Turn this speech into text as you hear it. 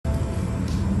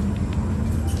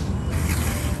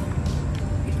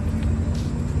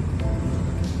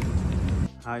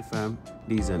Hi fam,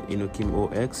 this is an INOKIM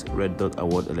OX Red Dot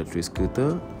Award electric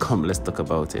scooter. Come, let's talk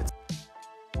about it.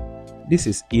 This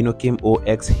is INOKIM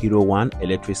OX Hero 1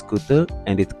 electric scooter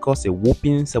and it costs a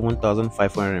whopping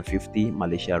 7,550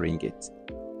 Malaysia ringgit.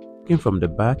 Looking from the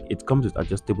back, it comes with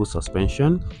adjustable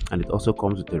suspension and it also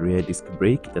comes with a rear disc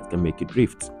brake that can make it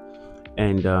drift.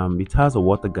 And it has a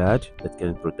water guard that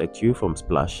can protect you from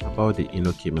splash. About the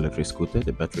INOKIM electric scooter,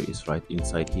 the battery is right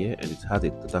inside here and it has a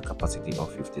total capacity of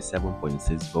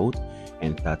 57.6 volt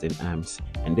and 13 amps,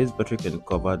 and this battery can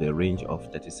cover the range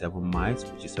of 37 miles,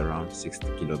 which is around 60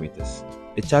 kilometers.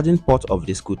 The charging port of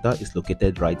the scooter is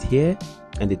located right here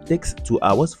and it takes 2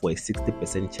 hours for a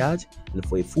 60% charge, and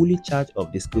for a fully charge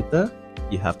of the scooter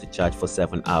you have to charge for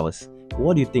 7 hours.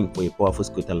 What do you think for a powerful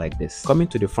scooter like this? Coming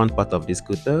to the front part of the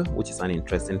scooter, which is an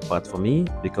interesting part for me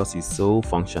because it's so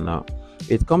functional.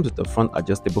 It comes with a front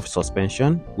adjustable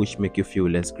suspension which make you feel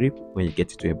less grip when you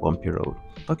get into a bumpy road.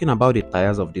 Talking about the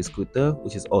tires of the scooter,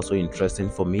 which is also interesting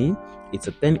for me, it's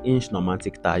a 10-inch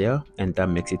pneumatic tire and that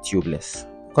makes it tubeless.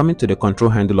 Coming to the control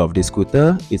handle of the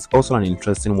scooter, it's also an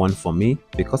interesting one for me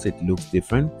because it looks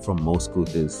different from most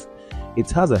scooters. It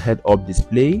has a head-up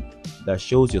display that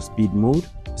shows your speed mode,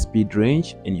 speed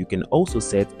range, and you can also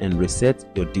set and reset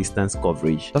your distance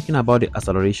coverage. Talking about the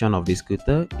acceleration of the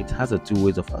scooter, it has 2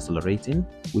 ways of accelerating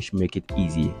which make it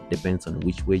easy, depends on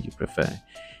which way you prefer.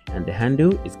 And the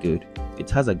handle is good. It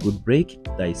has a good brake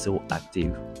that is so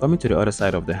active. Coming to the other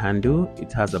side of the handle,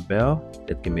 it has a bell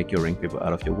that can make you ring people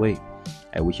out of your way.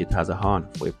 I wish it has a horn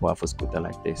for a powerful scooter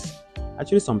like this.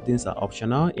 Actually, some things are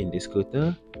optional in this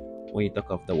scooter. When you talk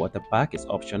of the water pack, it's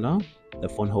optional, the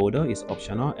phone holder is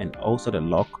optional, and also the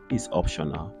lock is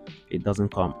optional. It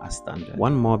doesn't come as standard.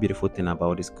 One more beautiful thing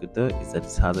about this scooter is that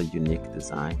it has a unique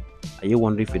design. Are you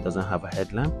wondering if it doesn't have a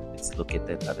headlamp? It's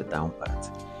located at the down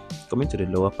part. Coming to the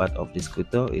lower part of the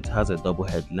scooter, it has a double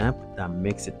headlamp that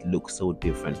makes it look so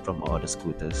different from other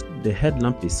scooters. The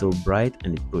headlamp is so bright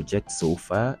and it projects so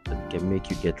far that it can make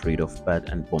you get rid of bad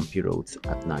and bumpy roads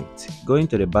at night. Going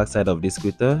to the back side of the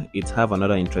scooter, it has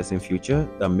another interesting feature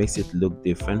that makes it look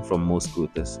different from most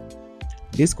scooters.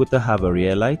 This scooter have a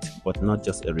rear light, but not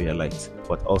just a rear light,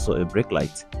 but also a brake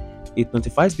light. It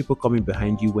notifies people coming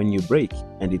behind you when you brake,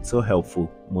 and it's so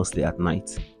helpful, mostly at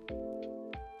night.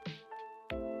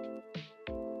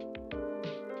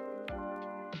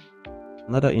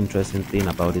 Another interesting thing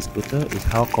about this scooter is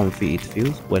how comfy it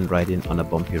feels when riding on a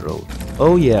bumpy road.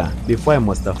 Oh yeah, before I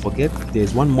must forget, there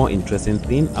is one more interesting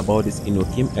thing about this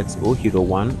INOKIM XO Hero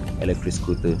 1 electric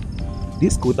scooter.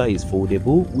 This scooter is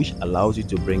foldable, which allows you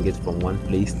to bring it from one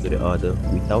place to the other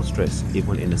without stress,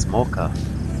 even in a small car.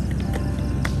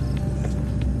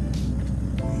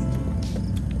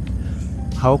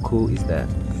 How cool is that?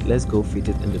 Let's go fit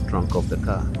it in the trunk of the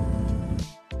car.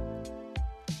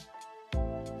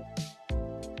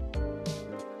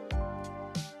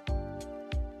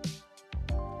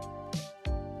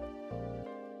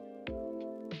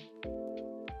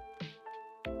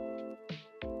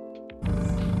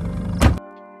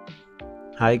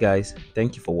 Hi guys,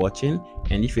 thank you for watching,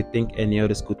 and if you think any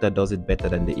other scooter does it better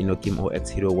than the INOKIM OX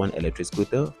Hero 1 electric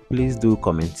scooter, please do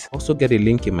comment. Also get a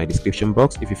link in my description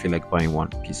box if you feel like buying one.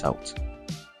 Peace out.